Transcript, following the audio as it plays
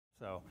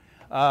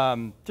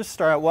Just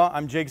start out, well,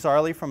 I'm Jake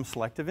Zarley from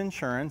Selective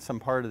Insurance. I'm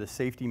part of the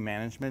safety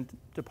management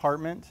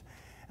department.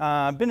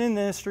 I've been in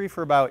the industry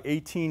for about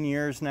 18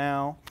 years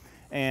now,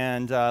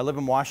 and I live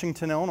in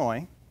Washington,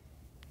 Illinois.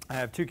 I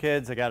have two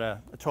kids. I got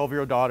a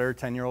 12-year-old daughter, a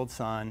 10-year-old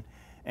son,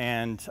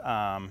 and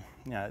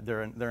yeah,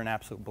 they're an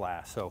absolute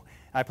blast. So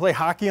I play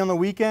hockey on the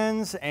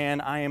weekends,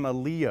 and I am a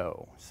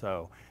Leo,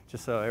 so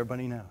just so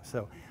everybody knows.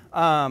 So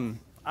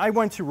I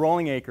went to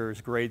Rolling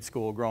Acres grade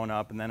school growing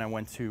up, and then I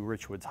went to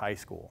Richwoods High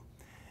School.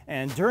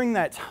 And during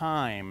that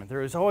time, there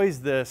was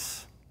always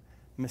this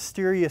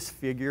mysterious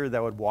figure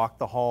that would walk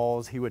the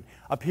halls. He would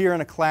appear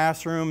in a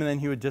classroom, and then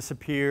he would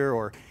disappear,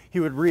 or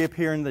he would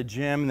reappear in the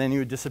gym, and then he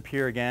would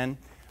disappear again.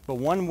 But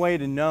one way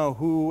to know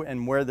who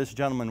and where this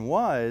gentleman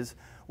was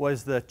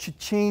the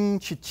cha-ching,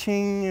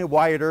 cha-ching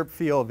Wyatt Earp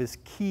feel of his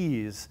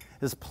keys,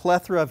 his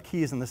plethora of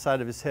keys on the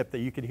side of his hip that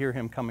you could hear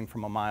him coming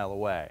from a mile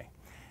away.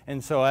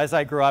 And so as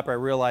I grew up, I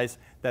realized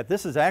that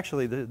this is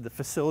actually the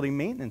facility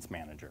maintenance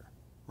manager,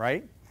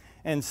 right?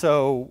 And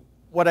so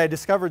what I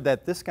discovered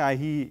that this guy,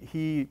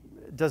 he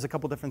does a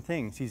couple different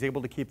things. He's able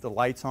to keep the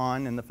lights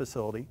on in the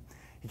facility,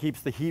 he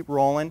keeps the heat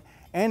rolling,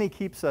 and he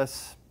keeps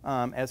us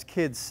as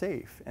kids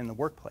safe in the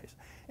workplace.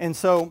 And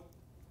so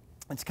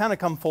it's kind of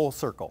come full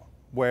circle,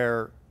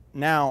 where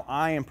now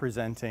I am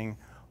presenting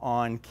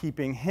on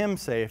keeping him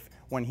safe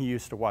when he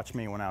used to watch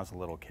me when I was a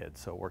little kid,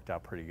 so it worked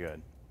out pretty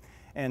good.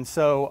 And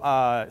so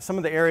some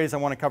of the areas I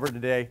want to cover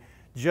today,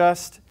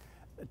 just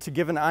to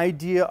give an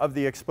idea of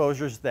the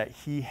exposures that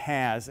he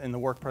has in the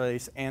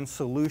workplace and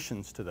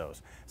solutions to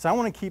those. So I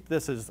want to keep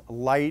this as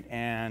light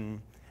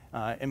and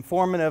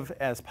informative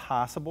as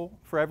possible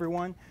for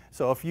everyone.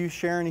 So if you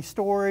share any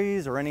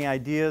stories or any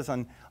ideas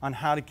on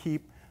how to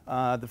keep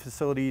the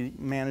facility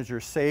manager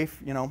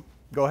safe, you know,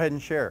 go ahead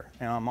and share.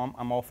 You know,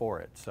 I'm all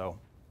for it. So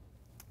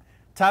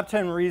top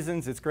 10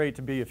 reasons it's great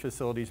to be a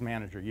facilities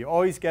manager. You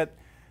always get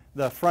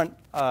the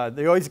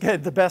they always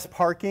get the best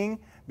parking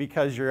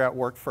because you're at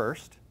work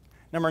first.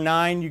 Number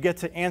 9, you get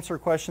to answer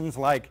questions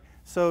like,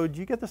 so do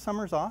you get the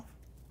summers off?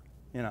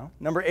 You know.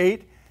 Number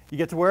 8, you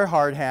get to wear a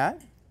hard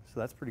hat, so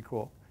that's pretty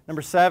cool.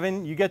 Number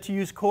 7, you get to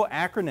use cool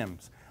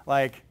acronyms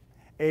like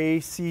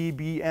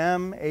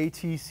ACBM,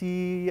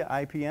 ATC,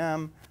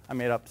 IPM. I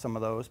made up some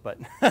of those, but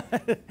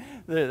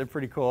they're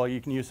pretty cool.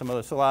 You can use some of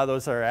those. So a lot of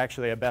those are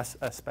actually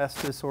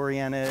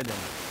asbestos-oriented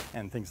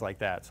and things like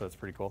that, so it's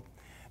pretty cool.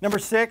 Number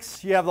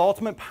 6, you have the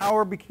ultimate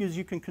power because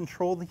you can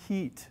control the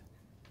heat.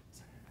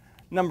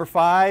 Number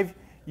 5,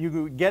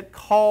 you get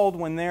called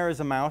when there is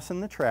a mouse in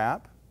the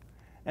trap.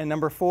 And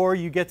number 4,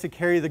 you get to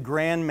carry the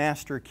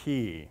Grandmaster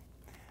key.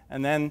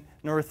 And then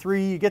number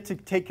 3, you get to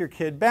take your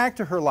kid back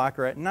to her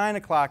locker at 9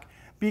 o'clock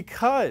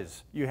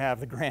because you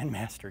have the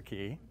Grandmaster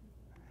key.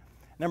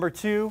 Number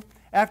 2,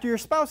 after your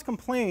spouse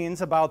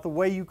complains about the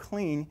way you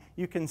clean,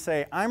 you can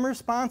say, I'm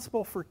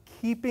responsible for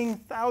keeping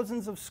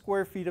thousands of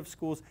square feet of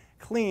schools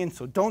clean,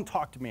 so don't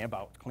talk to me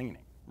about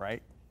cleaning,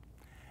 right?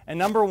 And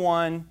number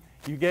 1,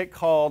 you get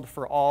called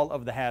for all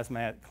of the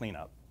hazmat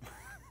cleanup.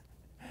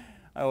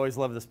 I always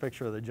love this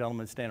picture of the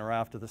gentleman standing right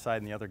off to the side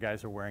and the other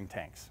guys are wearing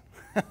tanks.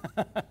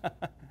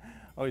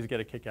 Always get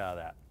a kick out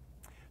of that.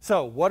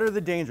 So what are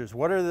the dangers?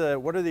 What are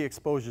the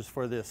exposures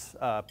for this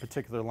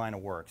particular line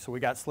of work? So we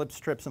got slips,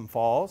 trips, and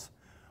falls.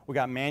 We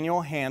got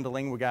manual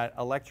handling. We got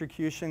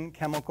electrocution,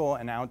 chemical,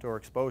 and outdoor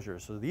exposure.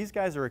 So these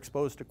guys are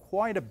exposed to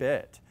quite a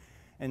bit.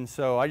 And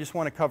so I just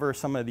want to cover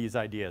some of these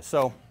ideas.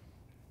 So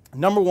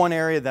number 1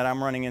 area that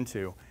I'm running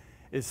into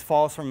is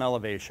falls from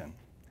elevation.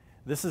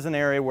 This is an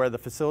area where the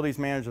facilities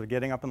managers are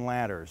getting up in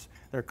ladders.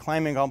 They're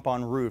climbing up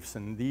on roofs,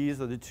 and these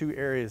are the 2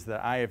 areas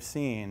that I have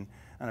seen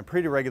on a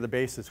pretty regular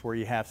basis where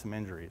you have some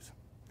injuries.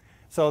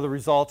 So the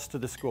results to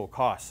the school: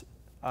 costs,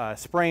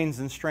 sprains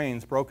and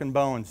strains, broken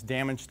bones,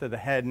 damage to the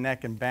head,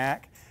 neck, and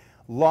back,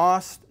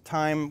 lost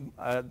time.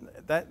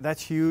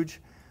 That's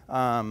huge.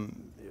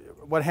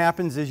 What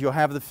happens is you'll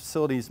have the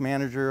facilities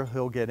manager,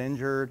 he'll get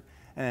injured,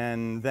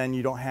 and then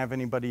you don't have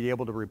anybody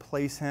able to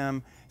replace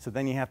him, so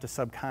then you have to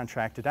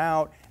subcontract it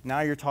out.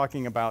 Now you're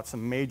talking about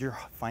some major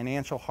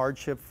financial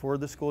hardship for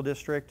the school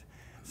district.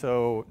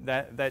 So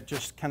that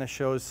just kind of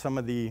shows some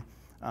of the,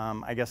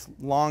 I guess,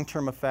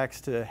 long-term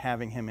effects to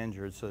having him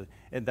injured. So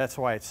that's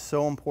why it's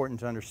so important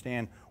to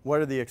understand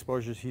what are the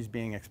exposures he's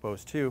being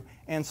exposed to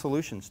and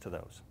solutions to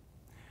those.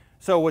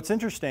 So what's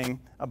interesting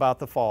about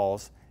the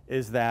falls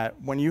is that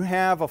when you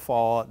have a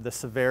fall, the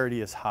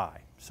severity is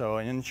high. So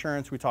in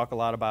insurance, we talk a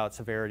lot about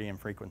severity and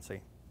frequency.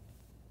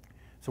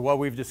 So what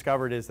we've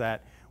discovered is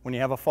that when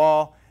you have a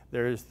fall,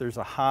 there's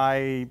a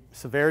high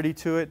severity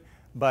to it,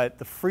 but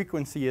the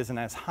frequency isn't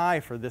as high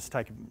for this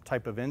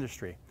type of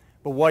industry.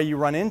 But what you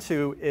run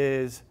into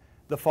is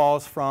the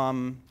falls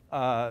from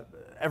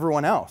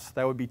everyone else.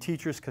 That would be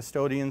teachers,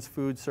 custodians,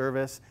 food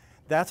service.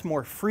 That's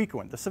more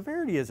frequent. The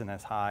severity isn't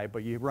as high,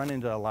 but you run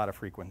into a lot of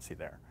frequency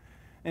there.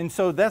 And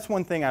so that's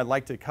one thing I'd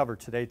like to cover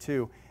today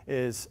too,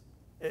 is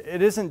it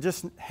doesn't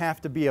just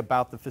have to be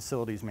about the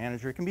facilities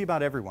manager. It can be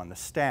about everyone, the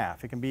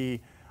staff. It can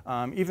be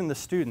even the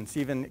students,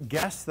 even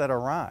guests that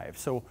arrive.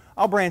 So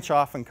I'll branch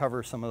off and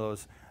cover some of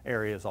those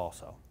areas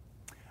also.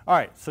 All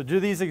right, so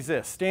do these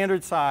exist?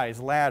 Standard size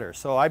ladder.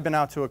 So I've been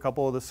out to a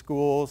couple of the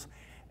schools,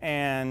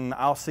 and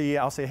I'll say,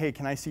 hey,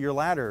 can I see your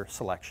ladder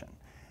selection?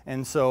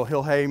 And so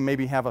he'll, hey,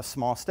 maybe have a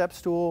small step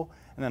stool,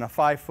 and then a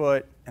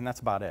 5-foot, and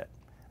that's about it.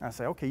 And I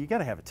say, okay, you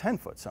gotta have a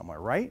 10-foot somewhere,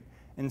 right?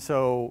 And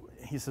so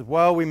he says,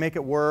 well, we make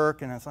it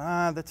work, and I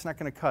said, that's not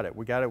gonna cut it.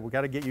 We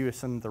gotta get you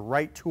the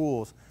right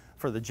tools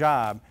for the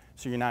job,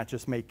 so you're not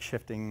just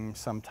makeshifting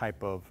some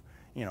type of,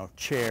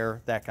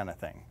 chair, that kind of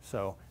thing.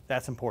 So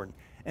that's important.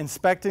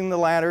 Inspecting the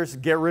ladders,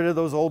 get rid of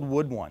those old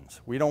wood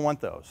ones. We don't want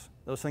those.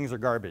 Those things are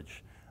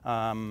garbage.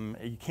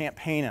 You can't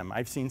paint them.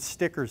 I've seen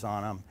stickers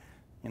on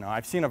them.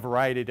 I've seen a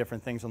variety of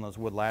different things on those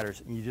wood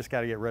ladders, and you just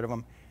got to get rid of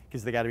them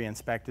because they got to be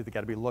inspected, they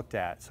got to be looked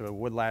at. So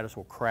wood ladders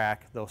will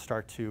crack. They'll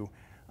start to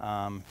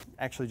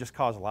actually just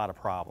cause a lot of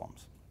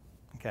problems.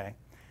 Okay,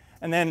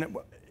 and then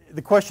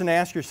the question to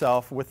ask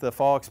yourself with the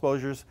fall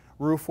exposures,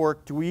 roof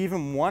work, do we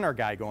even want our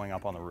guy going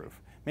up on the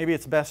roof? Maybe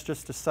it's best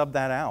just to sub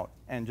that out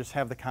and just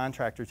have the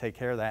contractor take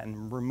care of that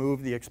and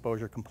remove the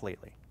exposure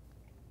completely.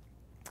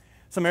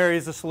 Some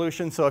areas of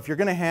solution. So if you're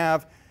going to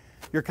have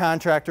your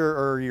contractor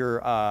or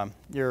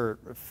your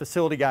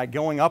facility guy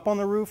going up on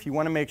the roof, you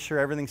want to make sure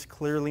everything's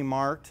clearly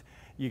marked.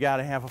 You got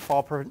to have a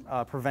fall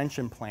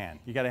prevention plan.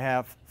 You got to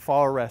have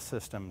fall arrest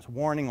systems,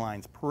 warning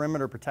lines,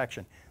 perimeter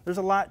protection. There's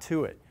a lot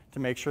to it to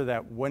make sure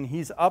that when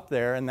he's up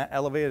there in that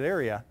elevated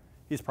area,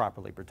 he's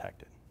properly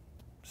protected.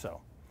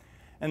 So.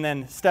 And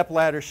then step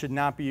ladders should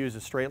not be used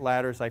as straight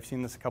ladders. I've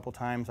seen this a couple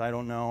times. I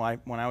don't know.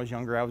 When I was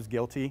younger, I was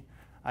guilty.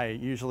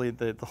 Usually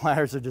the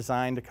ladders are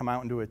designed to come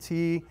out into a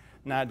T,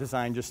 not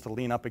designed just to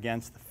lean up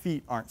against. The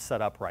feet aren't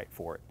set up right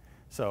for it.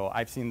 So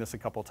I've seen this a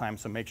couple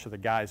times, so make sure the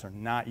guys are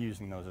not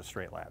using those as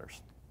straight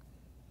ladders.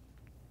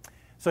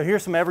 So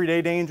here's some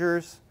everyday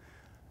dangers.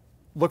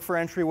 Look for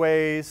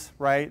entryways,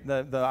 right?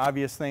 The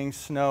obvious things,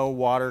 snow,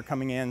 water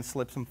coming in,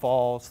 slips and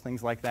falls,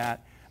 things like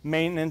that.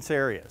 Maintenance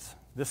areas.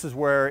 This is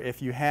where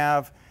if you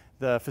have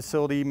the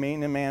facility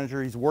maintenance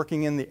manager, he's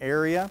working in the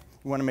area,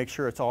 you want to make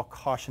sure it's all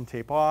caution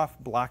tape off,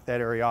 block that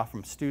area off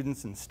from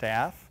students and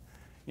staff,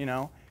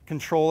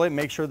 control it,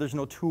 make sure there's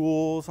no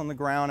tools on the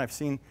ground. I've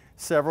seen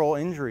several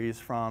injuries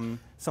from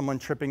someone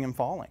tripping and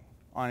falling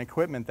on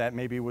equipment that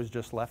maybe was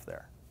just left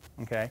there,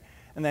 okay?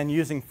 And then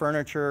using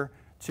furniture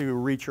to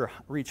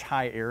reach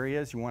high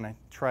areas, you want to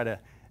try to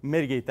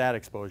mitigate that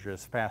exposure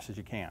as fast as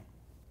you can.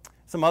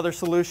 Some other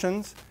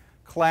solutions.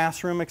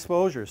 Classroom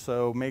exposure,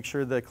 so make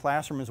sure the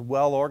classroom is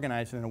well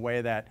organized in a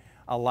way that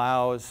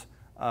allows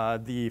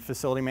the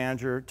facility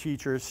manager,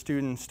 teachers,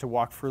 students to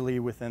walk freely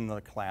within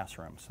the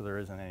classroom so there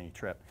isn't any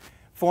trip.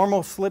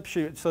 Formal slip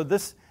shoe, so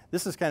this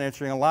is kind of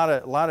interesting. A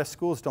lot of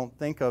schools don't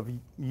think of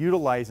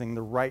utilizing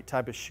the right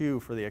type of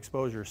shoe for the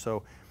exposure.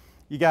 So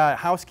you got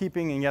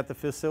housekeeping and you got the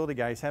facility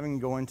guys having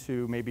to go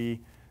into maybe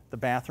the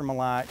bathroom a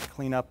lot,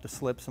 clean up the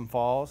slips and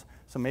falls.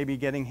 So maybe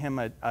getting him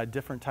a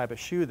different type of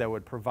shoe that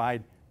would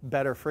provide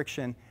better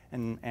friction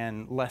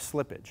and less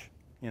slippage,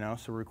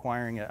 so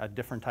requiring a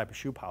different type of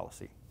shoe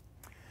policy.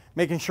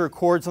 Making sure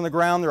cords on the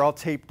ground, they're all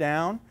taped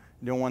down.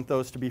 You don't want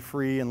those to be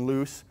free and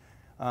loose.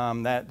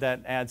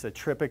 That adds a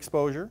trip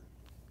exposure.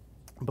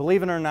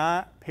 Believe it or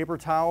not, paper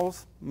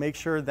towels, make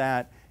sure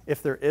that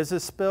if there is a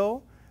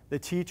spill, the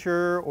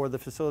teacher or the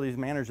facilities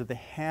manager, they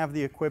have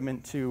the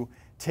equipment to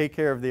take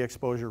care of the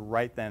exposure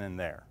right then and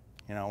there,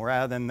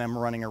 rather than them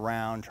running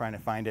around trying to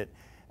find it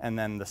and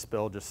then the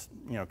spill just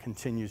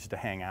continues to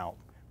hang out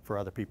for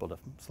other people to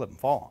slip and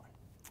fall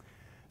on.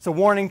 So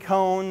warning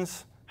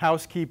cones,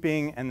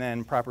 housekeeping, and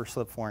then proper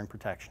slip flooring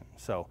protection.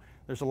 So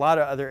there's a lot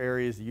of other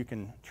areas that you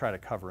can try to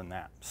cover in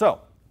that.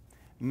 So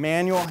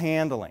manual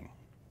handling.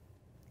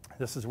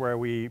 This is where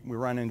we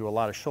run into a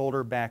lot of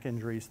shoulder, back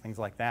injuries, things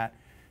like that.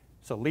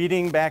 So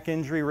leading back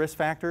injury risk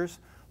factors,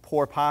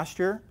 poor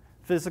posture,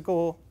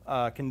 physical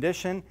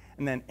condition,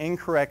 and then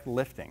incorrect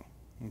lifting.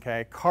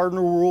 Okay,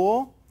 cardinal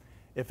rule.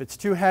 If it's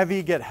too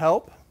heavy, get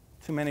help.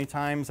 Too many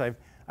times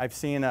I've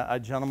seen a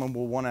gentleman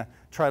will want to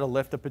try to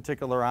lift a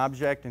particular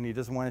object and he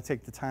doesn't want to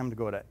take the time to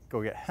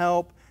go get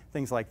help,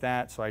 things like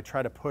that. So I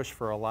try to push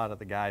for a lot of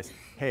the guys,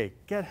 hey,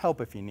 get help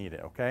if you need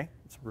it, okay?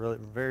 It's really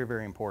very,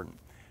 very important.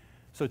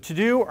 So to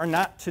do or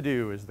not to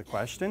do is the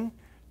question.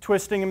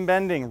 Twisting and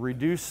bending,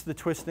 reduce the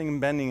twisting and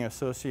bending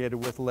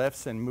associated with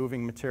lifts and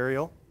moving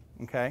material,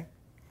 okay?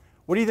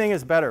 What do you think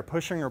is better,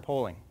 pushing or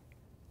pulling?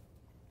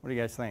 What do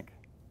you guys think?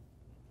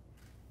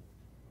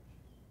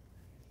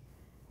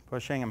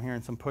 Pushing, I'm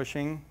hearing some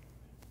pushing.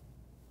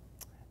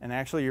 And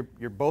actually,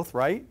 you're both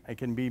right. It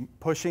can be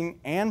pushing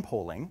and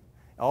pulling.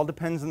 It all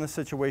depends on the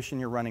situation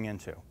you're running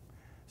into.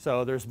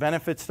 So there's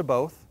benefits to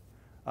both.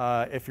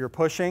 If you're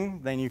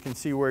pushing, then you can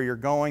see where you're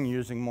going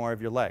using more of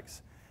your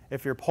legs.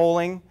 If you're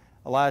pulling,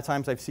 a lot of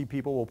times I see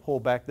people will pull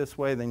back this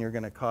way, then you're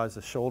going to cause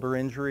a shoulder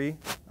injury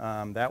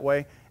that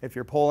way. If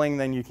you're pulling,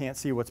 then you can't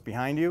see what's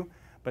behind you.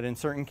 But in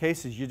certain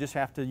cases, you just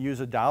have to use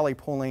a dolly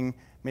pulling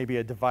maybe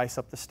a device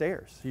up the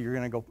stairs. So you're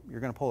going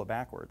to pull it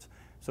backwards.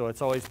 So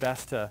it's always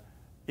best to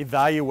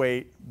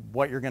evaluate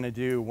what you're going to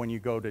do when you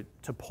go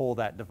to pull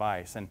that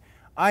device. And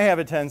I have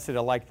a tendency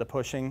to like the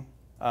pushing.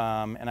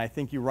 and I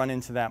think you run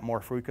into that more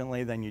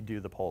frequently than you do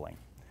the pulling.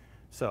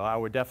 So I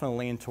would definitely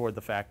lean toward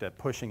the fact that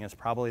pushing is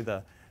probably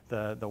the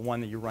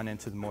one that you run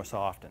into the most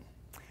often.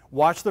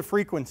 Watch the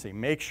frequency.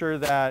 Make sure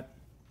that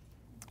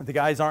the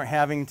guys aren't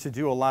having to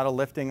do a lot of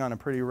lifting on a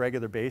pretty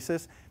regular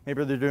basis.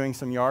 Maybe they're doing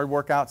some yard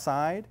work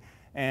outside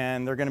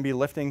and they're going to be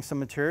lifting some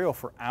material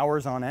for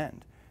hours on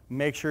end.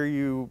 Make sure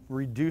you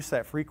reduce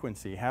that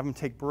frequency. Have them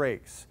take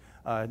breaks.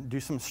 Do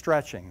some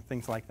stretching,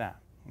 things like that.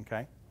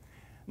 Okay?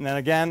 And then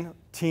again,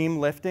 team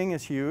lifting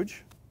is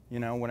huge. You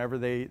know, whenever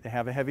they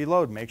have a heavy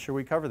load, make sure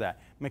we cover that.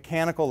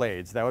 Mechanical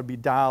aids, that would be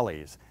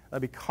dollies,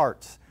 that would be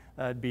carts,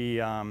 that would be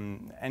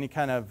any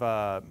kind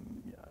of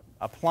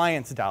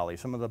appliance dollies,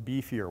 some of the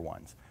beefier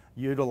ones.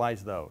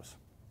 Utilize those.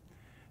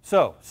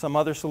 So, some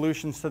other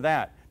solutions to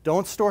that.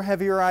 Don't store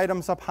heavier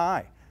items up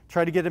high.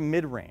 Try to get a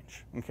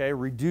mid-range, okay?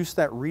 Reduce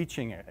that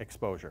reaching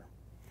exposure.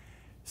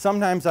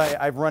 Sometimes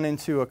I've run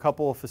into a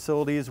couple of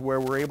facilities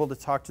where we're able to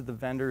talk to the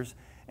vendors,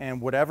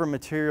 and whatever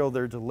material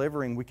they're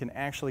delivering, we can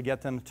actually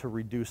get them to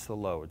reduce the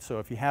load. So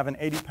if you have an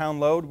 80-pound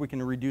load, we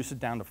can reduce it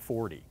down to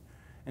 40.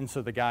 And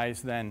so the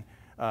guys then,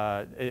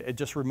 it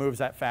just removes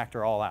that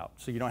factor all out.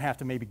 So you don't have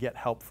to maybe get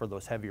help for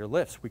those heavier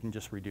lifts. We can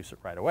just reduce it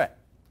right away.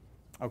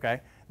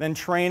 Okay? Then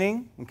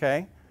training,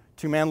 okay?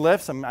 Two-man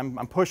lifts,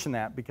 I'm pushing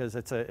that because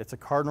it's a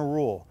cardinal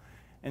rule.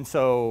 And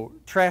so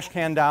trash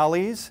can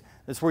dollies,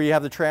 that's where you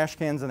have the trash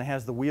cans and it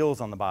has the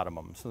wheels on the bottom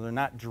of them. So they're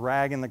not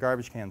dragging the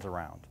garbage cans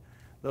around.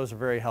 Those are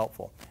very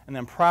helpful. And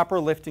then proper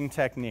lifting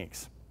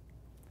techniques.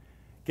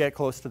 Get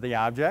close to the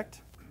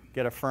object,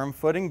 get a firm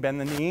footing,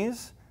 bend the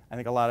knees. I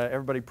think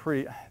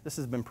this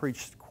has been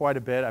preached quite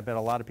a bit. I bet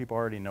a lot of people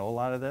already know a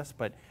lot of this,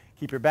 but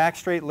keep your back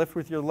straight, lift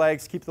with your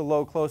legs, keep the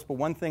load close. But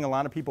one thing a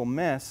lot of people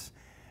miss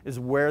is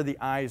where the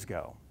eyes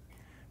go.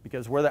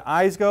 Because where the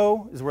eyes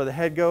go is where the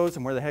head goes,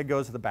 and where the head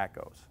goes, the back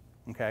goes.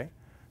 Okay?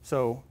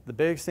 So the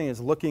biggest thing is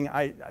looking.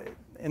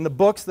 In the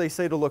books, they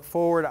say to look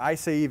forward. I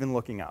say even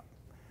looking up,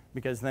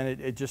 because then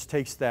it just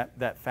takes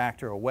that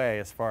factor away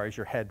as far as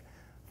your head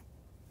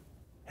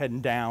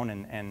heading down,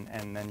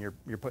 and then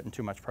you're putting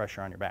too much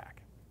pressure on your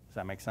back. Does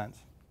that make sense?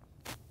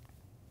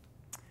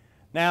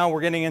 Now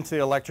we're getting into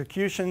the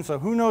electrocution. So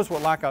who knows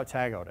what lockout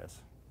tagout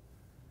is?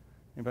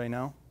 Anybody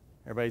know?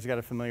 Everybody's got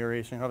a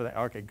familiarization over that?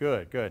 Okay,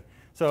 good, good.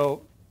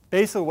 So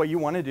basically what you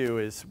want to do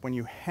is when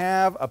you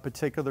have a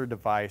particular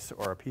device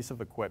or a piece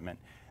of equipment,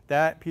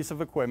 that piece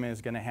of equipment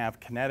is going to have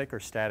kinetic or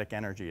static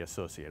energy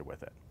associated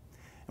with it.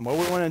 And what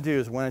we want to do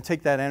is we want to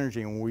take that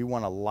energy and we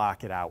want to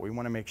lock it out. We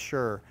want to make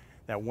sure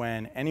that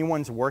when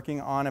anyone's working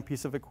on a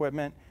piece of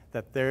equipment,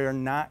 that they're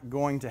not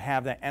going to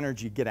have that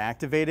energy get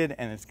activated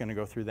and it's going to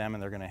go through them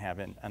and they're going to have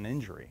an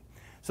injury.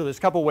 So there's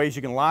a couple ways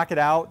you can lock it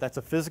out. That's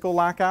a physical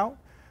lockout,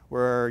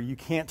 where you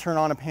can't turn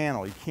on a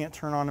panel, you can't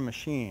turn on a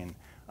machine.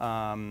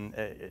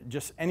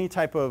 Just any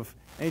type of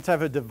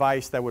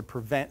device that would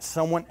prevent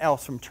someone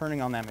else from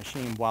turning on that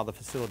machine while the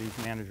facilities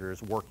manager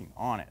is working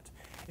on it.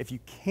 If you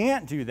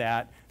can't do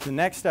that, the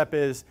next step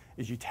is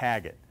you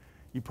tag it.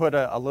 You put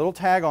a little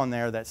tag on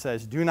there that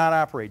says do not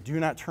operate, do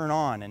not turn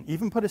on, and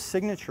even put a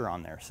signature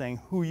on there saying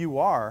who you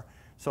are.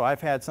 So I've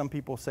had some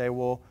people say,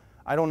 well,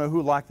 I don't know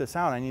who locked this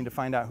out, I need to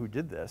find out who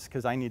did this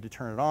because I need to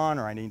turn it on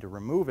or I need to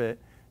remove it,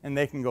 and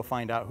they can go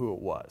find out who it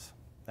was,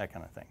 that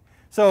kind of thing.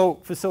 So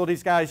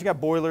facilities guys, you got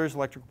boilers,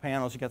 electrical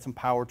panels, you got some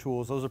power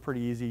tools. Those are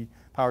pretty easy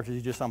power tools.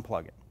 You just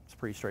unplug it. It's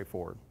pretty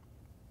straightforward.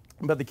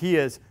 But the key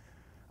is,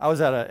 I was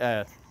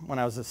when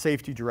I was a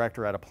safety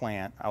director at a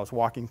plant, I was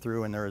walking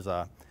through and there was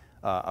a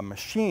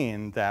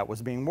machine that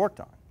was being worked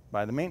on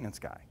by the maintenance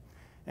guy.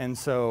 And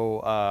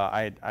so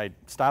I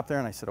stopped there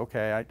and I said,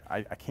 okay,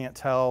 I can't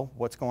tell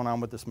what's going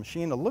on with this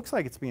machine. It looks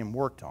like it's being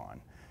worked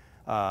on.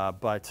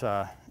 But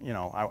you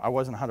know, I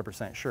wasn't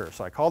 100% sure.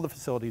 So I called the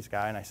facilities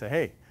guy and I said,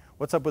 hey,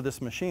 what's up with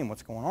this machine?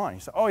 What's going on? He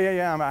said, oh,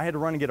 yeah, I had to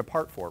run and get a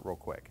part for it real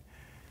quick.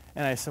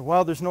 And I said,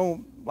 well, there's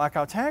no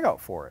lockout tagout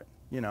for it.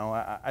 You know,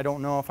 I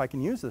don't know if I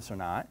can use this or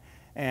not.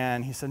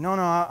 And he said, no,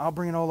 I'll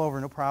bring it all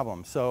over, no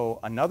problem. So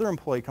another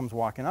employee comes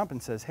walking up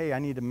and says, hey, I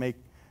need to make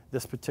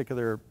this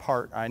particular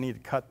part. I need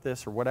to cut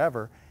this or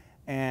whatever.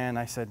 And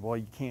I said, well,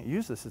 you can't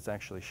use this. It's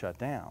actually shut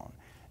down.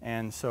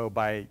 And so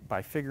by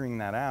figuring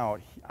that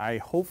out, I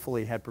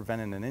hopefully had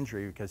prevented an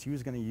injury because he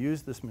was going to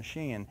use this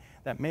machine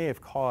that may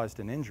have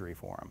caused an injury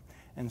for him.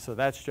 And so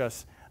that's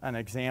just an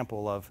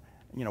example of,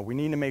 you know, we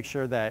need to make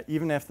sure that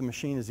even if the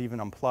machine is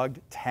even unplugged,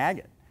 tag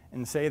it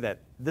and say that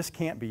this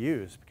can't be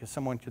used because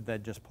someone could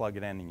then just plug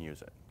it in and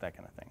use it, that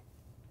kind of thing.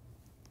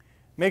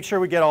 Make sure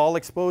we get all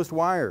exposed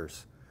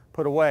wires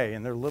put away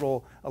in their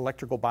little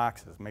electrical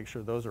boxes. Make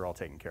sure those are all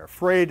taken care of.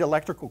 Frayed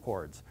electrical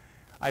cords.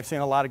 I've seen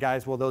a lot of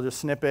guys, well, they'll just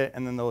snip it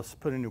and then they'll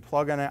put a new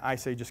plug on it. I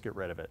say just get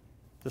rid of it.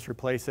 Just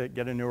replace it,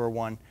 get a newer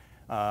one.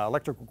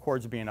 Electrical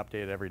cords are being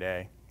updated every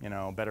day, you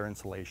know, better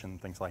insulation,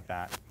 things like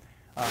that.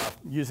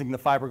 Using the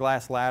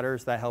fiberglass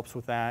ladders, that helps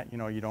with that. You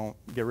know, you don't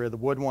get rid of the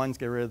wood ones,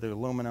 get rid of the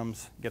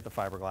aluminums, get the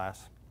fiberglass,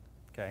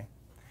 okay?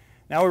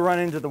 Now we run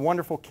into the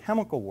wonderful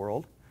chemical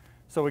world.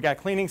 So we got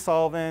cleaning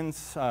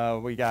solvents,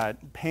 we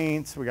got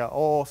paints, we got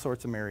all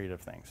sorts of myriad of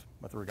things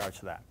with regards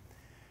to that.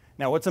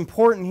 Now what's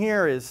important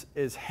here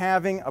is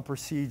having a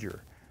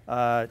procedure.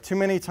 Too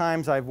many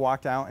times I've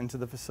walked out into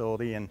the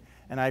facility and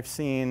I've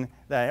seen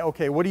that,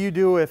 okay, what do you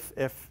do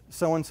if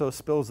so-and-so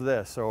spills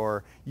this,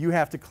 or you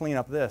have to clean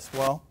up this?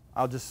 Well,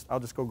 I'll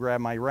just go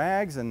grab my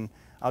rags and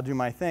I'll do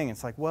my thing.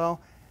 It's like,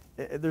 well,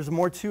 there's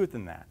more to it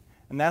than that.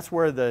 And that's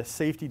where the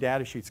safety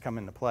data sheets come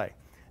into play.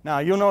 Now,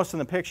 you'll notice in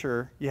the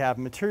picture, you have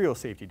material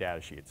safety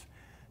data sheets.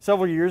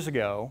 Several years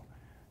ago,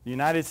 the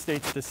United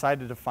States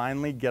decided to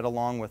finally get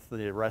along with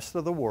the rest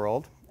of the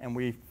world, and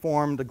we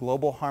formed a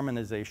global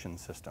harmonization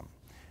system.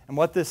 And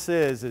what this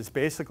is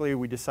basically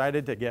we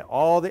decided to get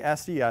all the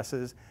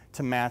SDSs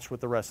to match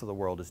what the rest of the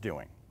world is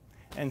doing.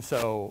 And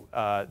so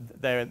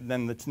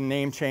then the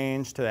name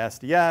changed to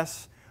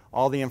SDS.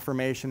 All the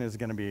information is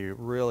going to be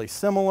really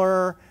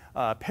similar.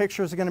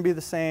 Pictures are going to be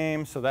the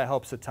same, so that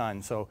helps a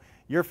ton. So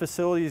your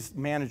facilities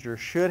manager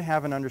should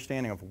have an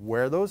understanding of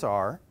where those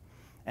are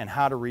and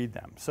how to read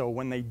them. So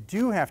when they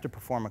do have to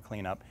perform a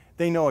cleanup,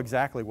 they know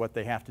exactly what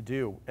they have to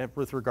do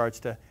with regards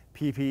to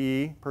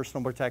PPE,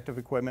 personal protective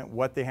equipment,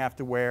 what they have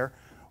to wear,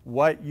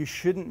 what you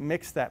shouldn't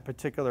mix that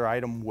particular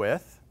item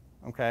with,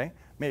 okay?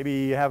 Maybe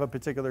you have a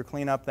particular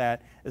cleanup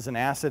that is an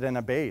acid and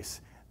a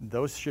base.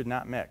 Those should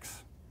not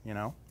mix, you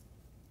know?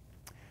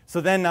 So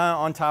then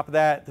on top of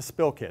that, the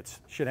spill kits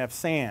should have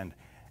sand,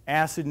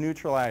 acid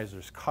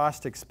neutralizers,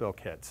 caustic spill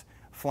kits,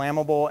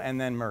 flammable, and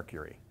then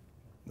mercury.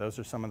 Those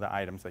are some of the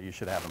items that you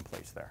should have in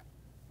place there.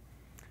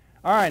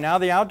 All right, now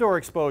the outdoor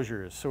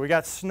exposures. So we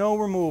got snow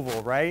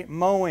removal, right?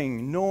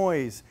 Mowing,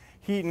 noise,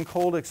 heat and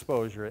cold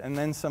exposure, and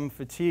then some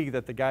fatigue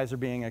that the guys are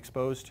being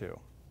exposed to.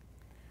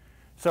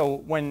 So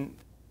when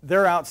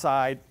they're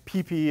outside,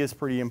 PPE is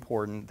pretty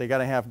important. They got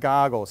to have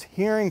goggles,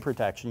 hearing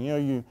protection. You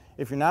know,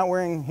 if you're not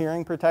wearing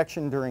hearing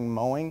protection during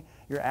mowing,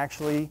 you're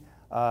actually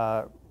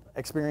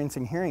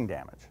experiencing hearing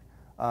damage.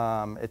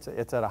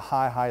 It's at a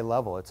high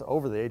level. It's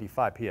over the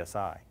 85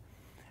 PSI.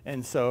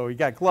 And so you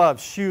got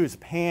gloves, shoes,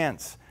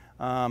 pants.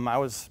 I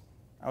was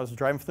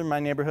driving through my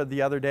neighborhood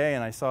the other day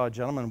and I saw a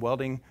gentleman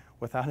mowing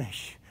without any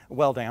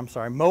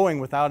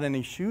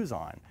shoes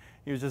on.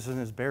 He was just in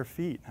his bare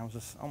feet. I was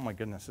just, oh my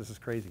goodness, this is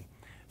crazy.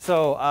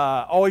 So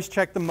always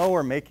check the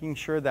mower, making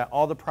sure that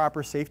all the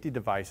proper safety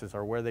devices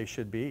are where they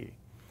should be.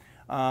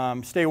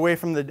 Stay away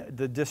from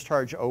the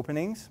discharge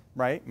openings,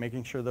 right?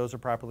 Making sure those are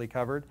properly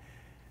covered.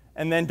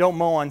 And then don't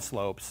mow on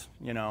slopes.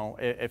 You know,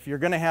 if you're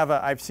going to have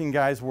I've seen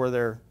guys where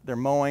they're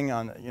mowing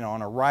on, you know,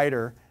 on a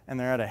rider and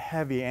they're at a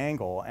heavy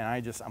angle,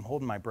 and I'm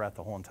holding my breath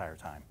the whole entire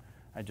time.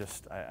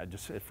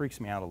 It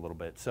freaks me out a little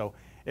bit. So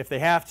if they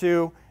have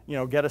to, you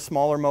know, get a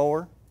smaller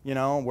mower, you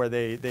know, where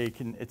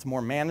it's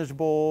more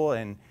manageable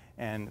and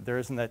there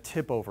isn't that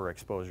tip over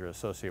exposure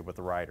associated with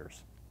the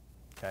riders.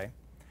 Okay.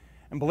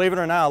 And believe it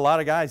or not, a lot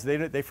of guys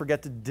they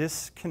forget to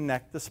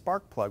disconnect the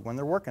spark plug when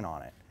they're working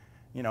on it.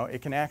 You know,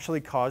 it can actually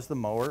cause the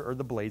mower or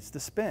the blades to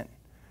spin.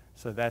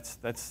 So that's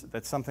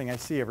something I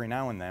see every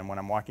now and then when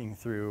I'm walking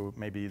through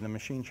maybe the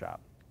machine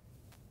shop.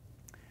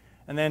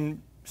 And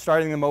then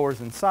starting the mowers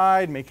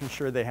inside, making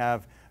sure they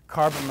have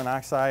carbon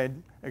monoxide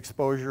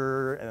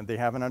exposure and they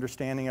have an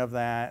understanding of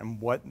that and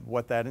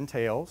what that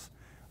entails.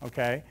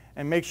 Okay,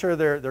 and make sure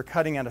they're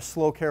cutting at a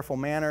slow, careful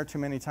manner. Too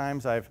many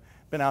times I've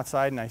been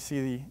outside and I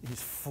see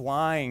he's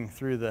flying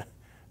through the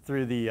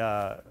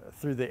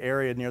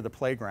area near the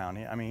playground.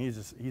 I mean,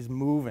 he's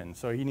moving,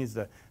 so he needs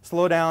to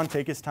slow down,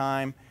 take his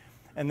time.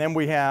 And then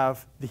we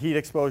have the heat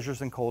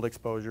exposures and cold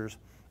exposures.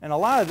 And a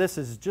lot of this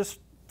is just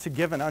to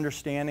give an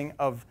understanding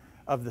of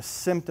the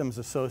symptoms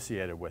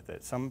associated with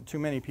it. Too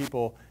many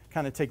people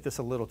kind of take this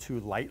a little too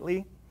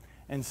lightly.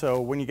 And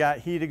so when you got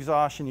heat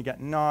exhaustion, you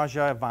got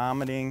nausea,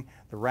 vomiting,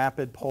 the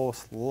rapid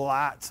pulse,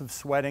 lots of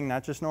sweating,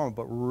 not just normal,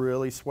 but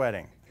really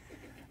sweating.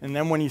 And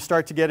then when you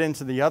start to get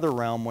into the other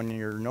realm, when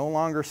you're no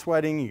longer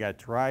sweating, you got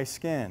dry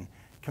skin,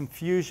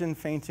 confusion,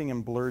 fainting,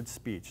 and blurred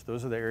speech.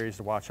 Those are the areas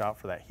to watch out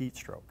for that heat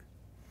stroke.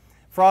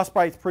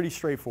 Frostbite's pretty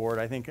straightforward.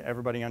 I think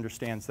everybody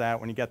understands that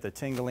when you get the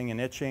tingling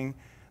and itching.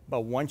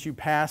 But once you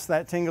pass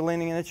that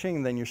tingling and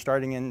itching, then you're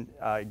starting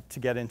to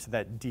get into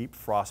that deep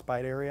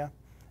frostbite area.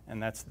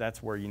 And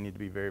that's where you need to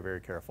be very,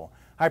 very careful.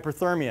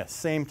 Hyperthermia,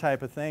 same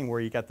type of thing, where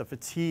you got the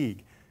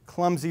fatigue,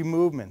 clumsy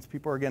movements.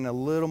 People are getting a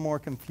little more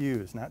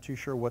confused, not too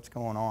sure what's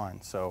going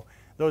on. So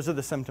those are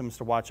the symptoms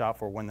to watch out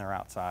for when they're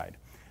outside.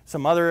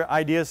 Some other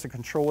ideas to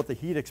control with the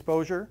heat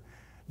exposure: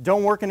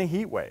 don't work in a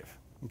heat wave.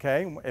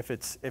 Okay, if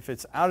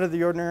it's out of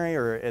the ordinary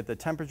or if the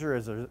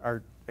temperatures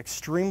are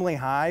extremely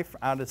high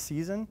out of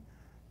season,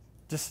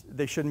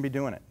 they shouldn't be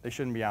doing it. They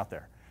shouldn't be out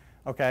there.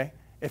 Okay.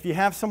 If you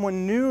have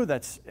someone new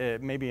that's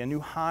maybe a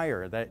new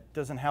hire that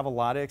doesn't have a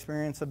lot of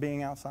experience of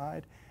being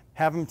outside,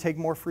 have them take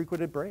more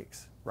frequented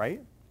breaks,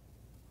 right?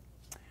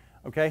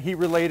 Okay,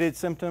 heat-related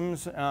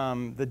symptoms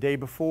the day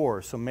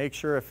before. So make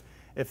sure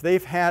if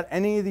they've had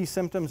any of these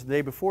symptoms the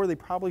day before, they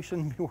probably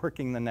shouldn't be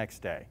working the next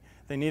day.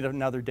 They need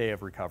another day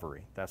of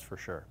recovery, that's for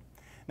sure.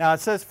 Now it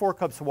says 4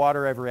 cups of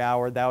water every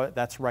hour.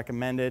 That's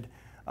recommended.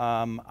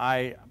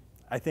 I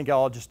think it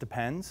all just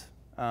depends.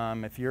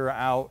 If you're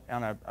out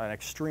on an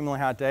extremely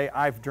hot day,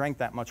 I've drank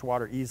that much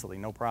water easily,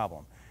 no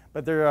problem.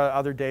 But there are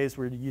other days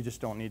where you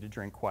just don't need to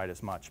drink quite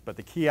as much. But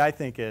the key, I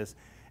think, is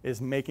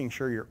making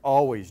sure you're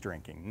always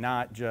drinking,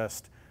 not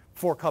just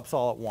 4 cups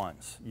all at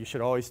once. You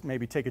should always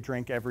maybe take a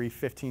drink every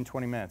 15,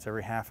 20 minutes,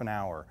 every half an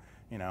hour,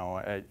 you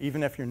know,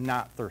 even if you're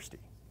not thirsty,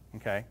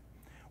 okay?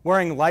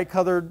 Wearing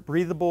light-colored,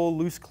 breathable,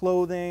 loose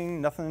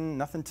clothing,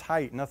 nothing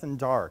tight, nothing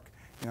dark.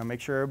 You know,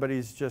 make sure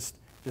everybody's just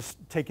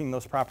taking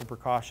those proper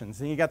precautions.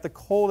 And you got the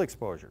cold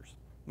exposures,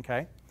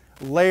 okay?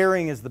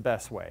 Layering is the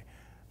best way.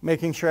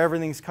 Making sure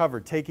everything's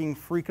covered, taking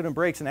frequent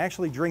breaks, and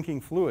actually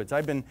drinking fluids.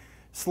 I've been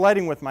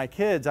sledding with my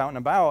kids out and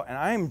about, and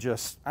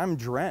I'm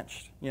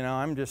drenched. You know,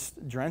 I'm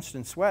just drenched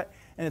in sweat.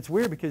 And it's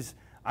weird because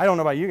I don't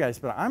know about you guys,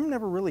 but I'm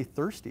never really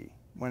thirsty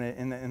when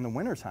in the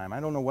wintertime.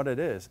 I don't know what it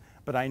is,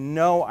 but I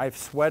know I've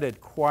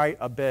sweated quite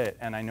a bit,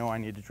 and I know I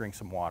need to drink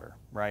some water,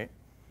 right?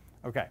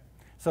 Okay,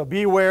 so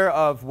be aware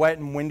of wet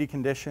and windy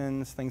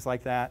conditions, things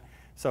like that.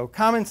 So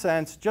common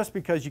sense, just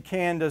because you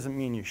can doesn't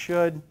mean you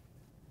should.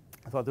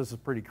 I thought this was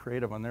pretty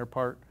creative on their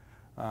part.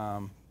 I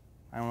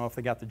don't know if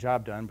they got the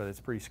job done, but it's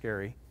pretty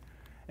scary.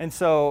 And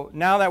so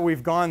now that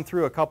we've gone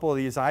through a couple of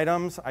these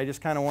items, I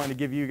just kind of wanted to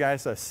give you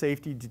guys a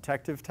safety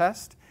detective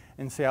test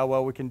and see how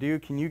well we can do.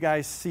 Can you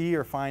guys see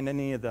or find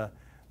any of the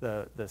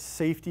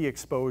safety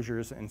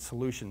exposures and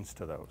solutions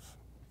to those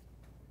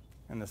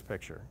in this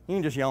picture? You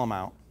can just yell them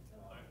out.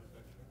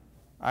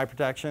 Eye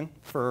protection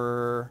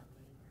for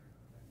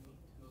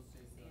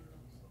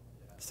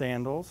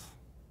sandals.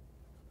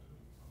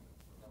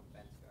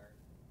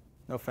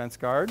 No fence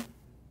guard.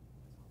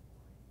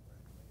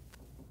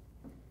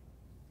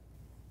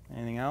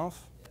 Anything else?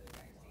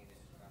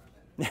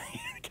 The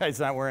guy's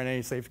not wearing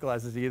any safety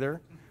glasses either.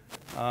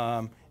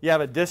 You have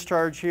a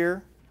discharge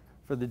here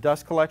for the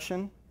dust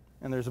collection,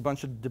 and there's a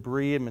bunch of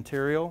debris and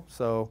material.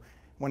 So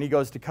when he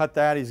goes to cut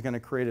that, he's going to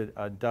create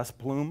a dust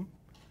plume.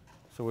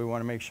 So we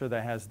want to make sure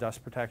that has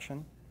dust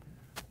protection.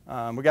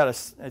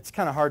 It's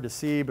kind of hard to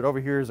see, but over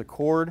here is a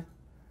cord.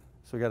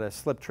 So we got a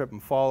slip, trip,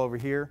 and fall over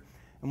here.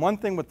 And one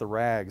thing with the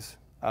rags,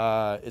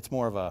 it's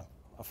more of a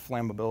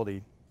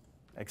flammability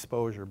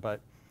exposure,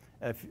 but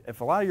if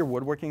a lot of your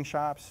woodworking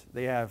shops,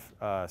 they have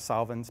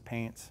solvents,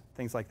 paints,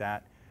 things like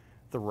that,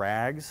 the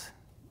rags,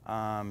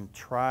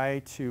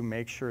 try to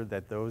make sure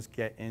that those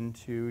get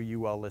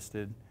into UL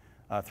listed,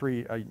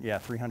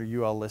 300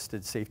 UL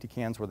listed safety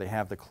cans where they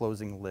have the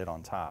closing lid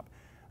on top.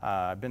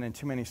 I've been in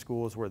too many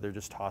schools where they're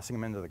just tossing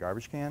them into the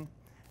garbage can,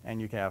 and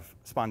you can have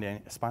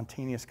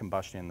spontaneous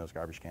combustion in those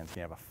garbage cans. You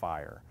can have a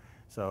fire.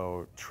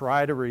 So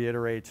try to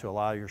reiterate to a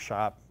lot of your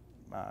shop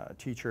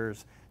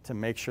teachers to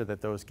make sure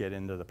that those get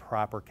into the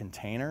proper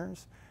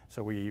containers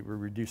so we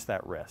reduce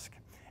that risk.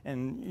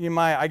 And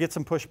I get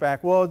some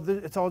pushback, well,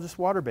 it's all just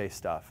water-based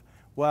stuff.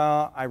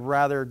 Well, I'd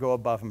rather go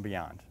above and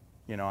beyond.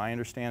 You know, I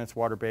understand it's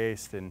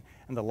water-based and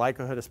the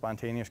likelihood of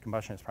spontaneous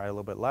combustion is probably a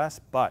little bit less,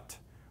 but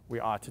we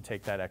ought to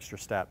take that extra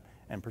step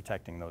in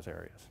protecting those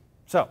areas.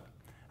 So,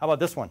 how about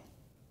this one?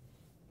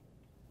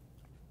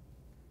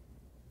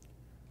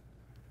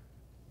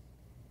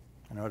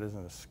 I know it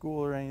isn't a school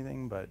or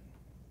anything, but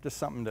just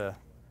something to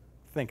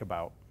think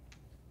about.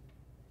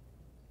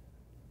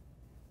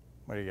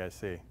 What do you guys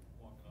see?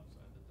 Walking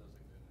outside the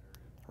designated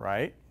area.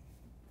 Right.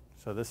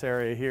 So this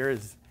area here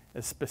is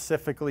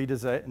specifically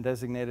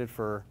designated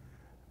for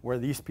where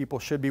these people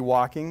should be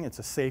walking. It's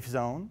a safe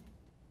zone.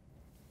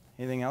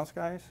 Anything else,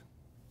 guys?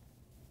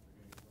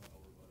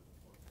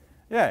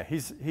 Yeah,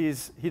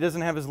 he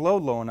doesn't have his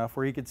load low enough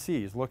where he could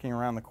see. He's looking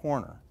around the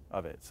corner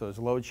of it. So his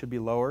load should be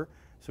lower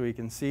so he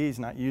can see. He's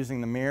not using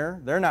the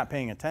mirror. They're not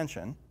paying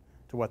attention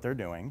to what they're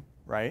doing,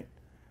 right?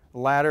 The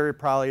ladder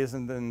probably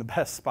isn't in the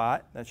best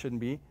spot. That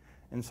shouldn't be.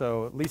 And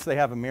so at least they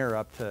have a mirror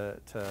up to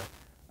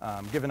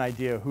give an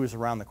idea of who's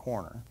around the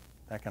corner,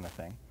 that kind of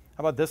thing.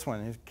 How about this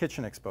one, his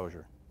kitchen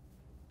exposure?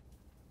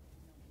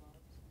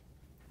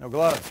 No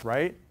gloves,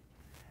 right?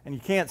 And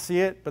you can't see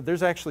it, but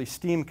there's actually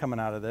steam coming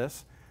out of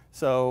this.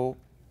 So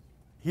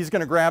he's going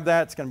to grab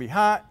that. It's going to be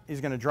hot.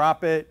 He's going to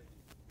drop it.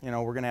 You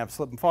know, we're going to have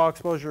slip and fall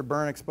exposure,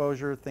 burn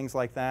exposure, things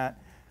like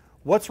that.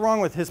 What's wrong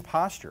with his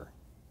posture?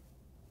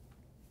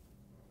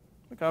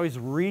 Look how he's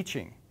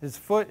reaching. His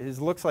foot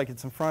looks like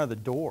it's in front of the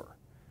door.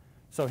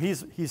 So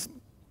he's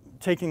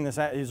taking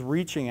his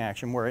reaching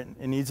action where it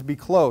needs to be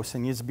close. It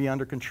needs to be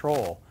under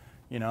control.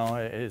 You know,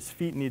 his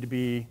feet need to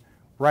be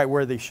right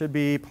where they should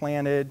be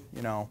planted,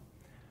 you know.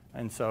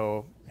 And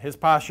so his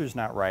posture's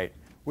not right.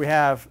 We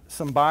have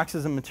some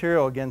boxes of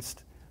material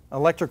against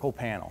electrical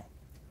panel.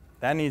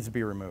 That needs to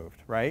be removed,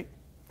 right?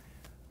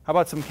 How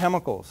about some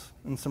chemicals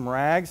and some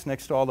rags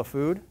next to all the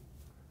food?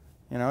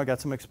 You know, got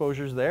some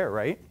exposures there,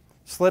 right?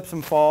 Slips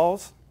and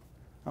falls.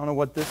 I don't know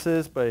what this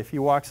is, but if he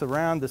walks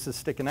around, this is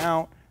sticking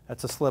out.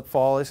 That's a slip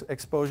fall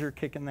exposure,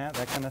 kicking that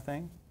kind of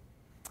thing.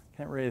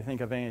 Can't really think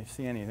of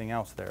see anything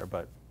else there,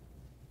 but.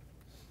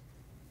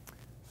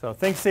 So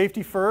think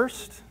safety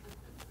first,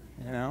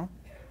 you know.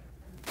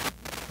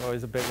 It's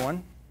always a big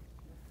one.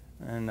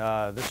 And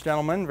this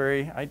gentleman,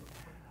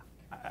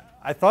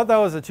 I thought that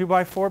was a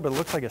 2x4, but it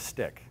looks like a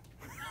stick.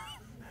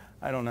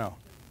 I don't know.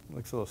 It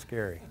looks a little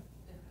scary.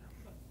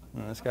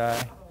 And this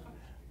guy,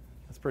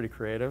 That's pretty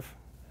creative.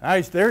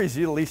 Nice. There he's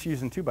at least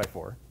using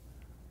 2x4.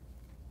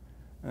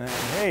 And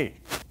hey,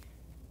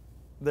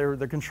 they're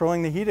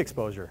controlling the heat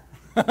exposure.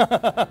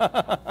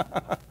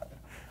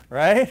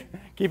 Right?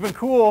 Keeping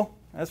cool,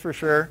 that's for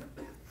sure.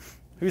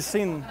 Have we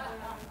seen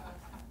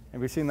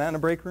that in a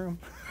break room?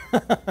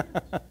 And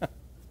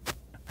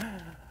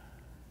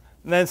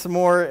then some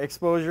more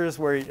exposures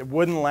where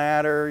wooden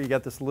ladder, you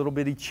got this little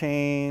bitty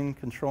chain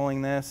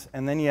controlling this,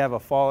 and then you have a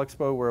fall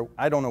expo where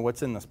I don't know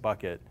what's in this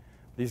bucket.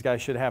 These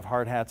guys should have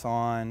hard hats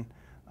on,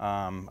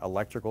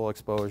 electrical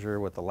exposure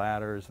with the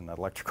ladders and the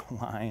electrical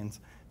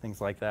lines,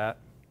 things like that.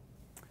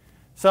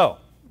 So,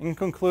 in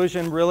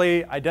conclusion,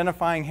 really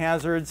identifying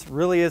hazards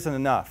really isn't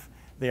enough.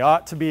 They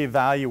ought to be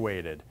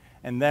evaluated.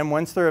 And then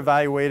once they're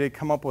evaluated,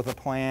 come up with a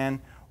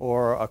plan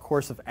or a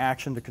course of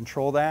action to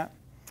control that.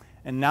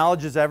 And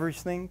knowledge is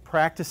everything.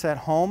 Practice at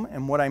home.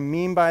 And what I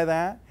mean by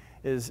that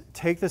is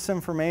take this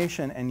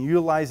information and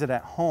utilize it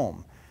at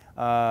home.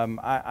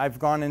 I've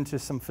gone into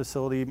some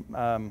facility,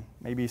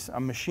 maybe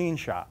a machine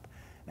shop,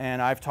 and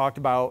I've talked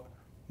about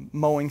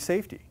mowing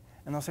safety.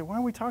 And they'll say, why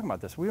are we talking about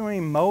this? We don't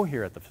even mow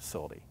here at the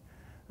facility.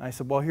 And I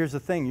said, well, here's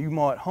the thing. You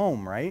mow at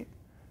home, right?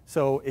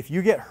 So if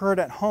you get hurt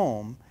at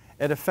home,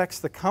 it affects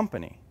the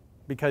company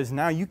because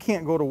now you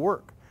can't go to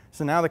work.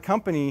 So now the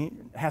company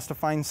has to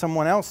find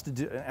someone else to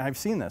do. I've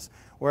seen this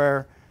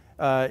where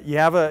you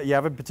have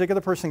a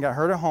particular person got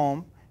hurt at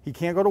home. He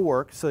can't go to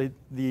work. So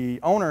the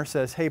owner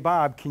says, hey,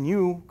 Bob, can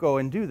you go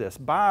and do this?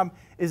 Bob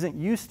isn't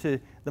used to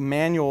the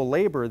manual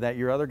labor that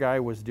your other guy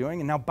was doing.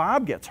 And now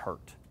Bob gets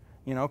hurt,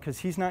 you know, because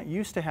he's not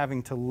used to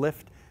having to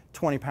lift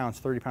 20 pounds,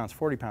 30 pounds,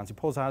 40 pounds. He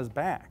pulls out his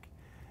back.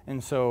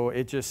 And so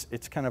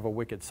it's kind of a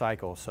wicked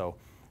cycle. So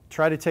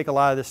try to take a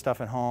lot of this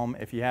stuff at home.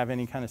 If you have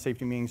any kind of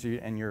safety meetings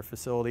in your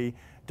facility,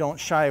 don't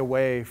shy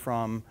away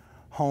from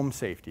home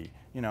safety.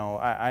 You know,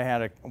 I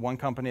had one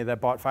company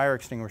that bought fire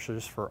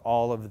extinguishers for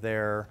all of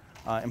their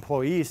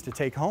employees to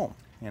take home.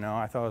 You know,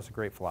 I thought it was a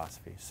great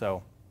philosophy.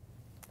 So,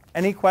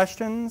 any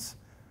questions,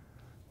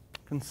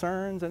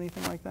 concerns,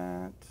 anything like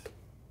that?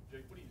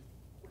 Jake, what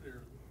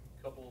are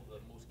a couple of the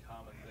most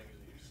common things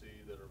that you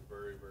see that are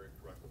very, very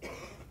correctable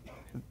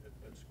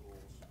at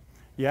schools?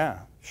 Yeah,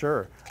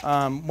 sure.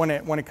 When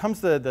it comes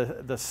to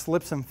the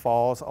slips and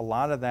falls, a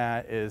lot of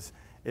that is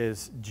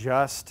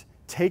just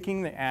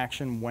taking the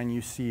action when you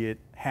see it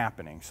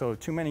happening. So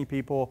too many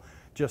people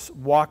just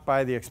walk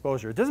by the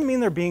exposure. It doesn't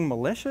mean they're being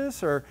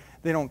malicious or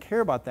they don't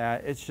care about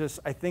that. It's just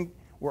I think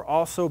we're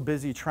all so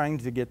busy trying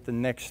to get the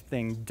next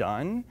thing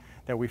done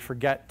that we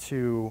forget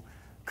to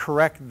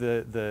correct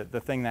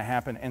the thing that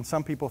happened. And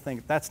some people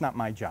think that's not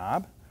my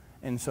job.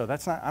 And so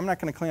I'm not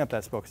going to clean up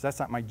that spill because that's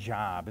not my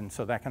job, and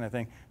so that kind of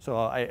thing.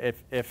 So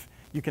if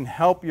you can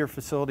help your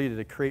facility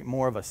to create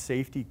more of a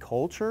safety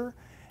culture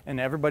and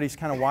everybody's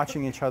kind of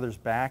watching each other's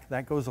back,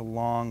 that goes a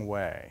long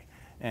way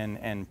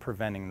in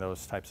preventing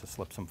those types of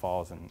slips and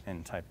falls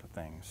and type of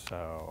things.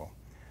 So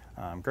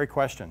great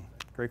question,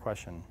 great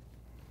question.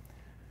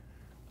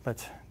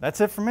 But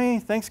that's it for me.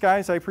 Thanks,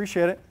 guys. I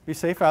appreciate it. Be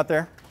safe out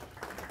there.